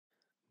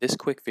This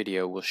quick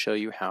video will show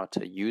you how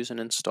to use and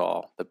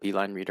install the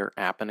BeeLine Reader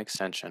app and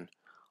extension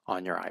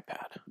on your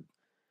iPad.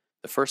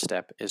 The first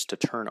step is to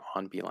turn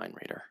on BeeLine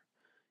Reader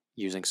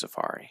using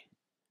Safari.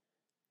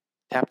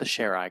 Tap the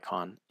share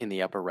icon in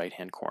the upper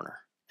right-hand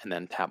corner and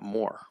then tap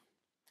More.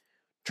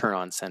 Turn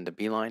on Send to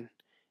BeeLine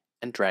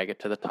and drag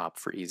it to the top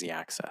for easy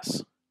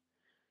access.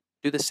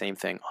 Do the same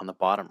thing on the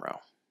bottom row.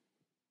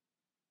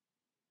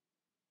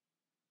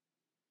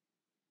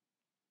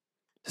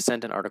 To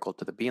send an article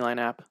to the BeeLine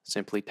app,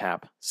 simply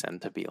tap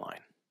Send to BeeLine.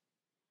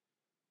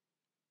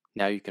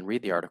 Now you can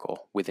read the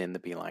article within the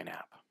BeeLine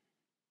app.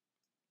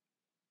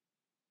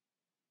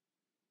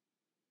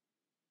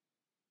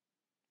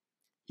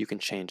 You can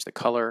change the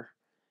color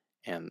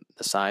and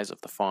the size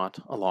of the font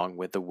along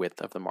with the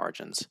width of the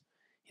margins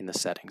in the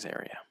settings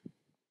area.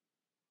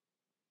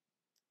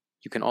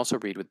 You can also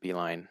read with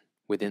BeeLine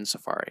within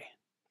Safari.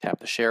 Tap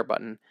the Share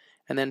button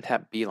and then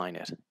tap BeeLine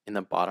it in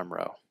the bottom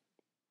row.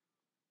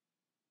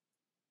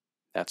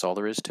 That's all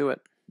there is to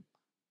it.